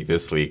bounce-back week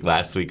this week.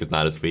 Last week was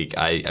not his week.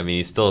 I mean,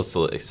 he's still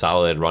a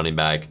solid running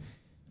back.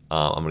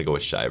 I'm going to go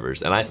with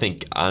Shivers. And I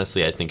think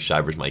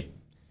Shivers might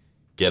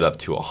get up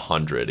to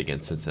 100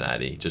 against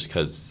Cincinnati just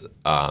because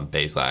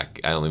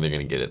Baselak, I don't think they're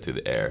going to get it through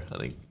the air.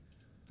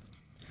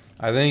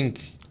 I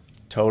think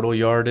total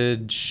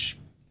yardage,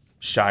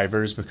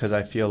 Shivers, because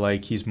I feel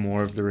like he's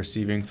more of the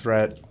receiving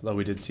threat, although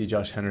we did see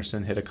Josh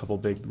Henderson hit a couple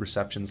big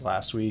receptions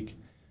last week.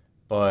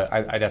 But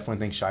I definitely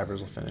think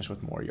Shivers will finish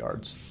with more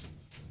yards.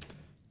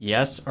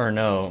 Yes or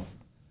no,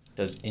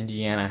 does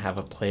Indiana have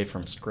a play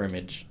from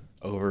scrimmage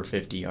over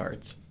 50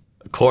 yards?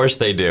 Of course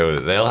they do.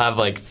 They'll have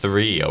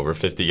 3 over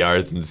 50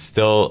 yards and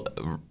still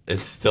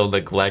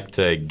neglect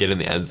to get in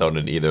the end zone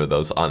on either of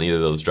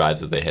those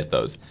drives as they hit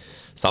those.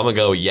 So I'm gonna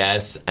go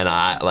yes, and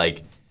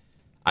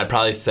I'd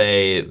probably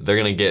say they're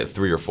gonna get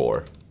 3 or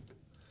 4.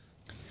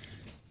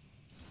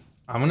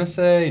 I'm going to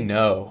say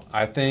no.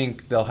 I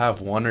think they'll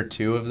have 1 or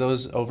 2 of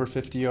those over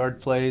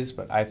 50-yard plays,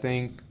 but I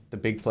think the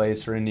big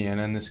plays for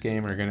Indiana in this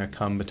game are going to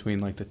come between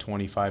the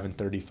 25 and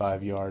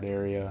 35-yard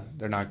area.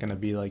 They're not going to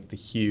be the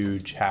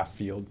huge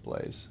half-field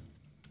plays.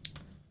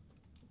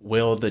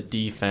 Will the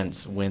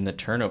defense win the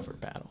turnover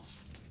battle?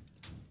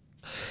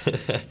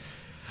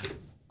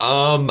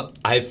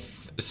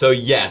 So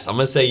yes, I'm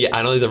going to say,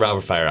 I know these are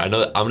rapid fire. I'm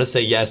going to say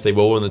yes, they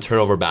will win the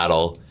turnover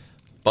battle,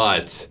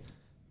 but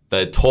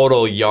the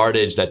total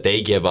yardage that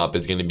they give up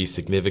is going to be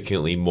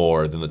significantly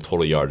more than the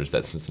total yardage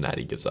that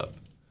Cincinnati gives up.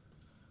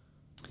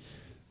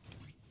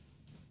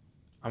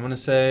 I'm going to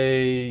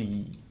say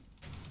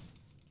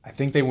I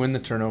think they win the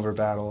turnover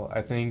battle.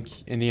 I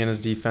think Indiana's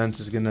defense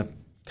is going to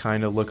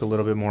kind of look a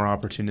little bit more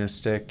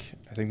opportunistic.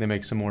 I think they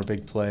make some more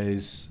big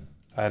plays.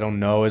 I don't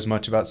know as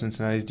much about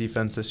Cincinnati's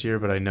defense this year,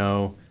 but I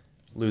know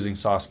losing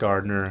Sauce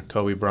Gardner,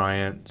 Kobe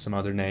Bryant, some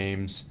other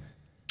names,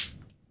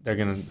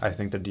 I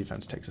think their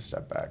defense takes a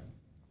step back.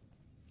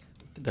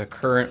 The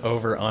current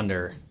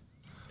over-under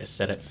is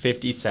set at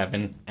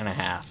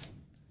 57.5.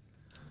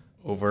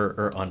 Over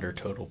or under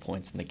total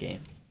points in the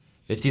game?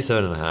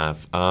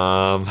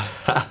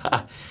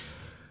 57.5.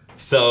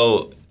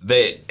 So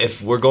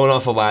if we're going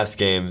off of last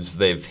games,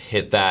 they've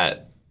hit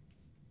that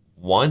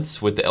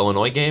once with the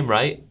Illinois game,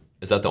 right?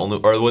 Is that the only,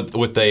 or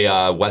with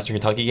the Western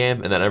Kentucky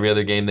game, and then every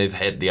other game they've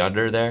hit the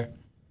under there?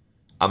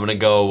 I'm gonna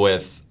go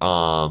with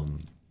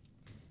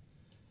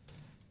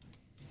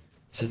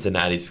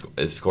Cincinnati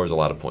scores a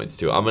lot of points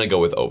too. I'm gonna go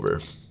with over.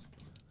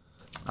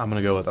 I'm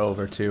gonna go with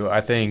over too.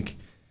 I think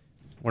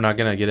we're not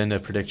gonna get into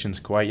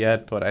predictions quite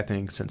yet, but I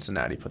think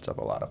Cincinnati puts up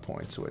a lot of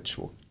points, which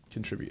will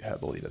contribute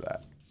heavily to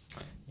that.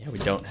 Yeah, we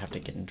don't have to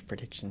get into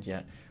predictions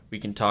yet. We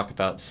can talk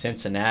about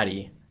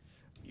Cincinnati.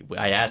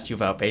 I asked you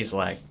about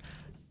Bazelak.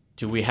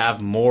 Do we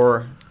have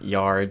more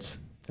yards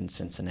than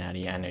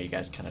Cincinnati? I know you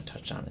guys kind of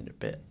touched on it a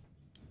bit.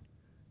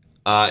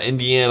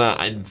 Indiana,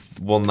 I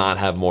will not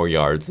have more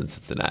yards than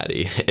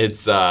Cincinnati.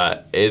 It's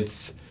going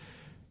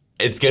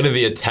to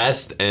be a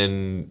test,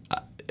 and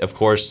of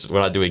course we're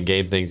not doing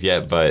game things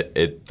yet, but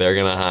I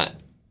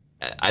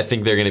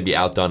think they're going to be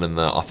outdone in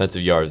the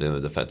offensive yards and the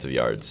defensive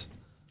yards.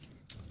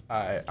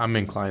 I'm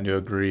inclined to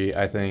agree.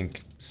 I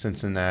think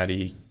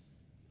Cincinnati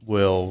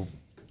will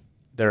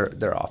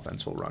their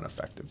offense will run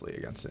effectively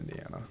against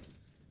Indiana.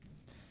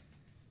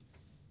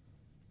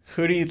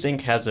 Who do you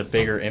think has a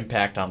bigger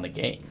impact on the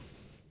game?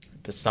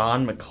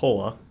 Dasan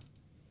McCullough or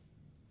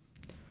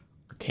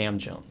Cam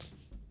Jones?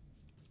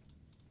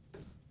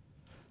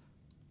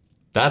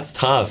 That's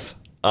tough.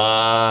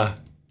 I'm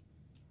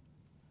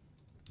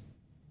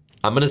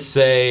going to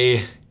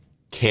say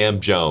Cam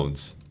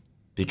Jones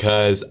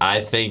because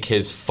I think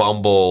his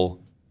fumble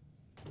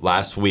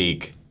last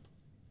week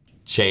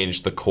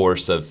changed the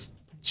course of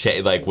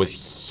was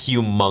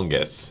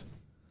humongous.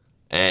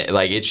 And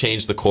it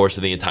changed the course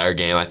of the entire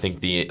game. I think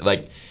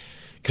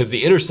because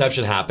the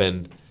interception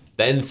happened,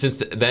 then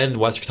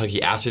Western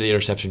Kentucky after the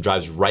interception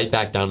drives right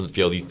back down to the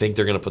field. You think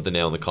they're going to put the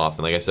nail in the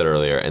coffin, like I said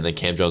earlier, and then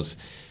Cam Jones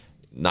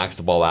knocks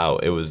the ball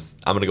out. I'm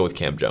going to go with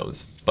Cam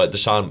Jones. But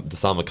Dasan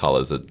McCullough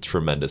is a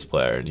tremendous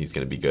player, and he's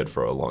going to be good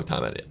for a long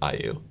time at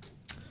IU.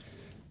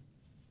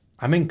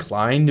 I'm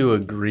inclined to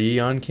agree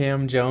on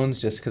Cam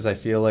Jones just because I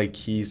feel like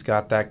he's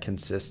got that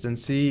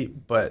consistency,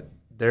 but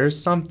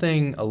there's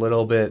something a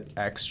little bit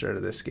extra to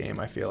this game,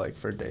 I feel like,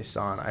 for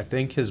Dasan. I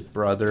think his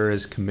brother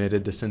is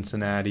committed to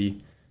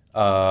Cincinnati.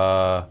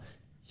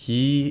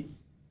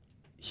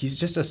 He's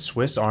just a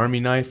Swiss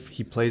Army knife.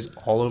 He plays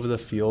all over the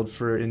field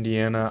for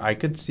Indiana. I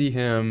could see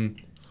him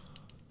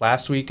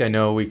last week. I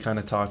know we kind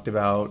of talked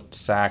about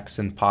sacks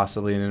and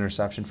possibly an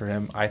interception for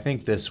him. I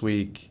think this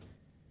week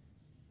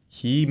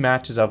he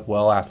matches up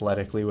well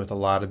athletically with a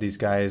lot of these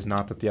guys.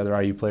 Not that the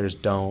other IU players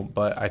don't,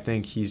 but I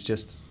think he's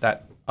just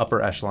that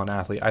upper echelon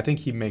athlete. I think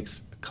he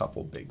makes a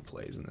couple big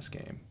plays in this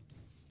game.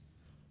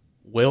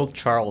 Will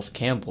Charles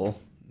Campbell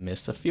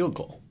miss a field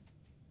goal?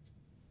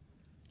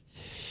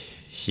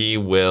 He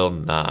will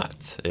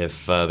not.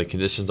 If the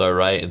conditions are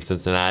right in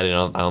Cincinnati, I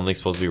don't think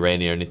it's supposed to be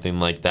rainy or anything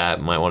like that.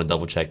 Might want to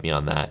double check me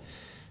on that.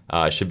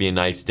 It should be a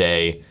nice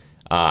day.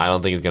 I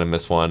don't think he's gonna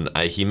miss one.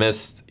 He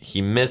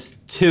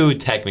missed two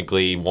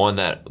technically. One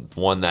that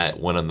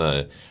went on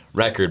the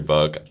record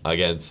book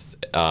against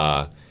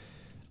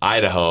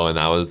Idaho, and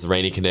that was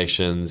rainy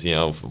conditions.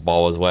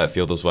 Ball was wet,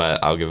 field was wet.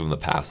 I'll give him the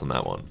pass on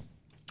that one.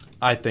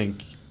 I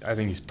think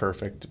he's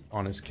perfect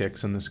on his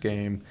kicks in this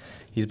game.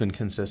 He's been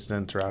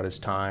consistent throughout his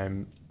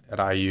time at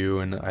IU,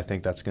 and I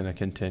think that's going to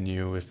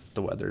continue if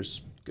the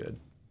weather's good.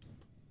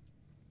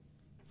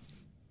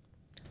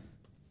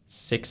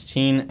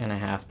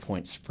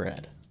 16.5-point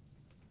spread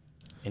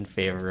in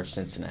favor of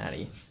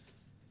Cincinnati.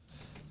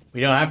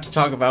 We don't have to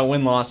talk about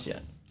win-loss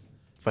yet,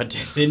 but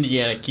does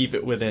Indiana keep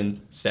it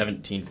within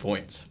 17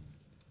 points?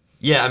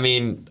 Yeah, I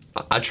mean,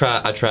 I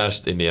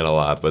trashed Indiana a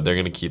lot, but they're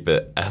going to keep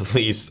it, at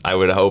least I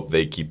would hope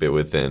they keep it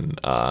within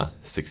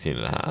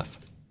 16.5.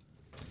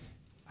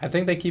 I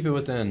think they keep it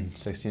within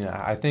 16.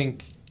 I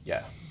think,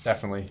 yeah,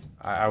 definitely.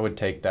 I would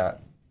take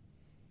that.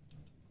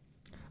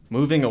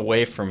 Moving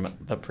away from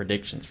the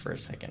predictions for a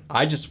second,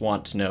 I just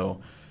want to know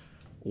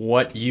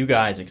what you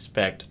guys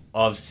expect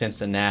of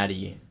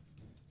Cincinnati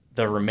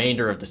the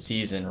remainder of the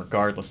season,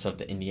 regardless of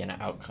the Indiana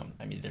outcome.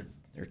 I mean,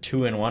 they're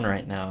 2-1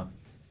 right now.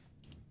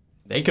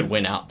 They could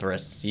win out the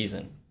rest of the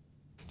season.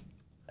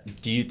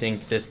 Do you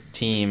think this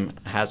team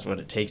has what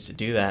it takes to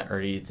do that,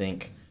 or do you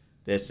think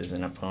this is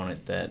an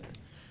opponent that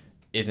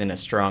isn't as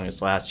strong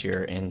as last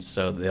year, and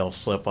so they'll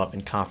slip up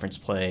in conference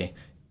play,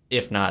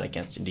 if not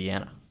against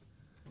Indiana?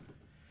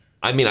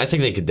 I mean, I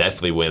think they could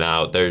definitely win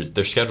out. Their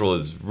schedule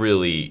is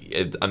really,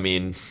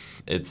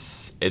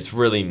 it's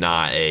really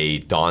not a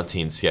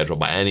daunting schedule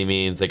by any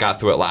means. They got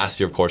through it last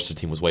year. Of course, their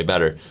team was way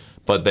better,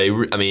 but they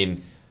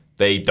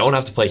don't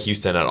have to play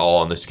Houston at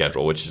all on the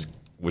schedule, which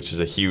is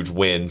a huge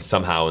win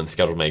somehow in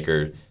Schedule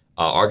Maker.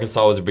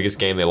 Arkansas was the biggest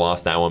game. They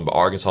lost that one, but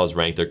Arkansas is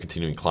ranked. They're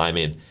continuing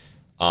climbing.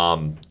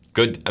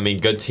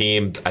 Good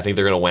team. I think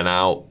they're going to win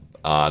out.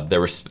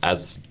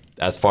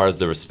 As far as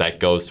the respect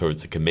goes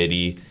towards the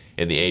committee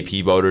and the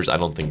AP voters, I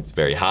don't think it's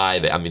very high.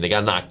 They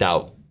got knocked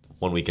out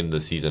 1 week into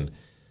the season.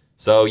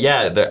 So,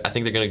 yeah, I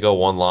think they're going to go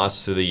one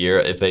loss through the year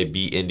if they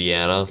beat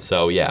Indiana.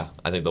 So, yeah,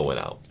 I think they'll win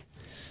out.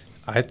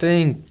 I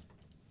think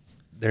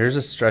there's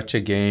a stretch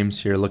of games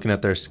here looking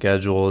at their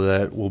schedule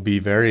that will be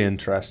very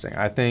interesting.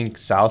 I think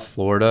South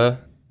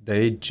Florida,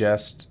 they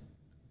just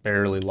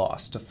barely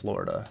lost to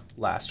Florida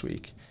last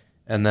week.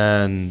 And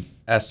then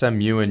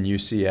SMU and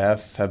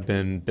UCF have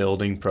been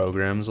building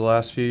programs the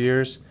last few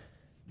years.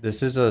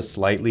 This is a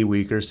slightly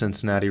weaker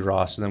Cincinnati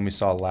roster than we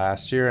saw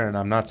last year, and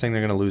I'm not saying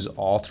they're going to lose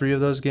all 3 of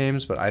those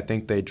games, but I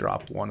think they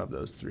drop one of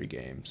those 3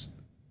 games.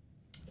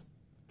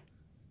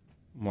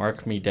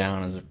 Mark me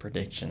down as a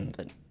prediction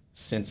that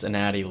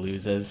Cincinnati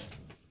loses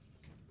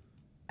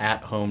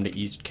at home to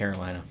East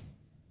Carolina.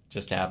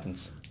 Just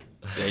happens.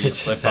 They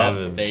just slip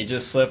up. They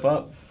just slip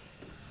up.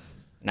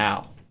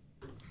 Now,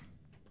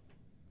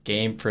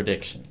 game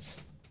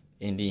predictions.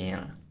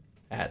 Indiana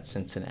at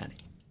Cincinnati.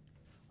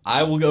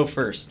 I will go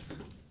first.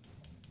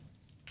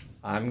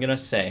 I'm going to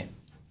say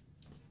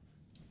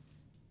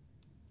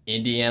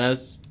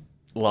Indiana's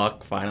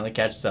luck finally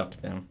catches up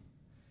to them,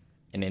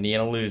 and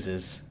Indiana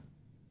loses,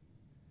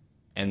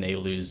 and they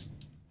lose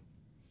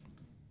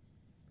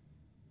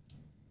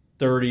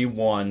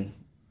 31-20.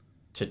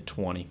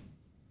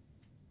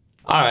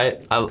 All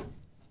right.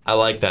 I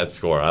like that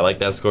score. I like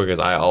that score because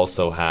I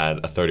also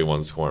had a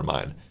 31 score in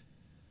mind.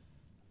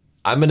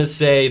 I'm going to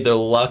say their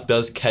luck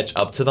does catch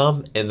up to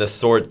them in the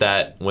sort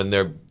that when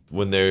there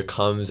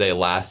comes a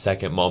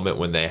last-second moment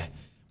when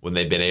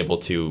they've been able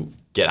to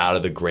get out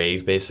of the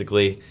grave,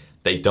 basically,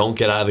 they don't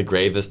get out of the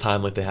grave this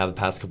time like they have the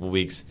past couple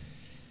weeks.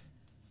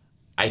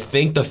 I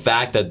think the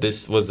fact that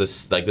this was the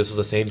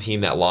same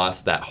team that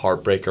lost that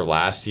heartbreaker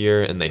last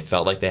year and they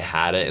felt like they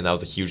had it and that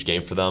was a huge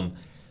game for them.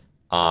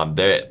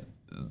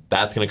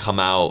 That's going to come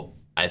out.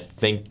 I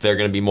think they're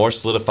going to be more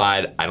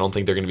solidified. I don't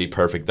think they're going to be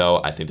perfect, though.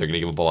 I think they're going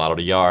to give up a lot of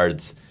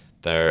yards.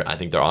 I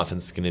think their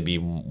offense is going to be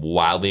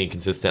wildly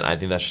inconsistent. I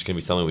think that's just going to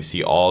be something we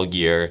see all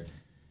year.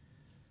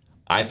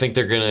 I think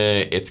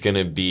it's going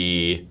to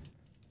be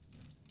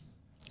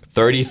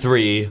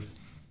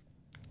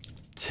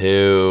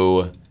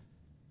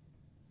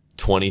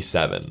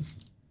 33-27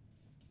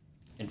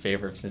 in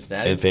favor of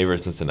Cincinnati. In favor of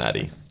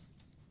Cincinnati.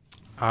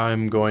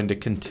 I'm going to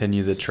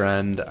continue the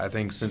trend. I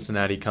think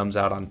Cincinnati comes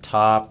out on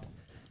top.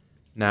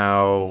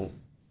 Now,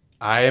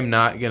 I am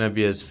not going to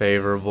be as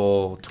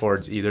favorable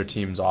towards either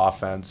team's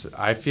offense.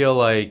 I feel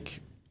like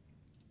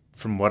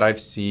from what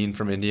I've seen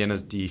from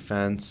Indiana's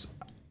defense,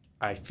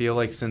 I feel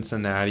like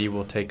Cincinnati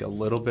will take a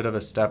little bit of a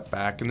step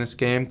back in this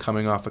game,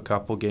 coming off a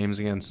couple games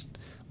against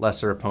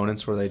lesser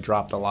opponents where they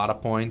dropped a lot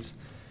of points.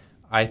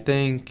 I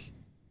think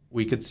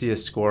we could see a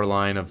score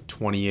line of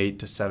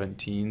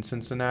 28-17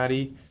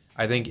 Cincinnati.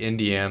 I think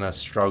Indiana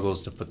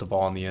struggles to put the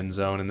ball in the end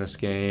zone in this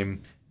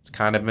game. It's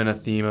kind of been a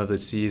theme of the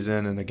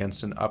season, and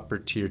against an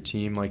upper-tier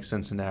team like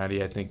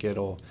Cincinnati, I think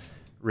it'll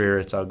rear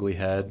its ugly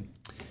head.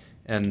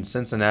 And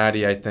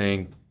Cincinnati, I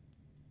think,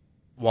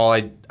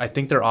 while I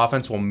think their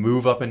offense will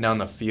move up and down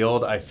the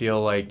field, I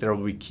feel like there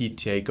will be key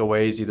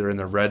takeaways either in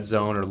the red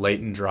zone or late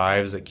in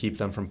drives that keep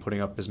them from putting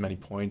up as many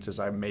points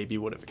as I maybe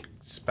would have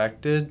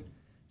expected.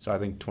 So I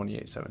think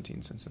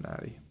 28-17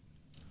 Cincinnati.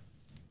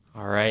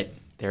 All right,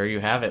 there you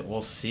have it.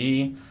 We'll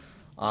see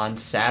on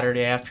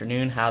Saturday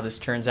afternoon how this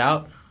turns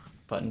out.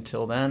 But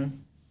until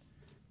then,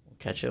 we'll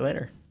catch you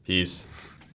later. Peace.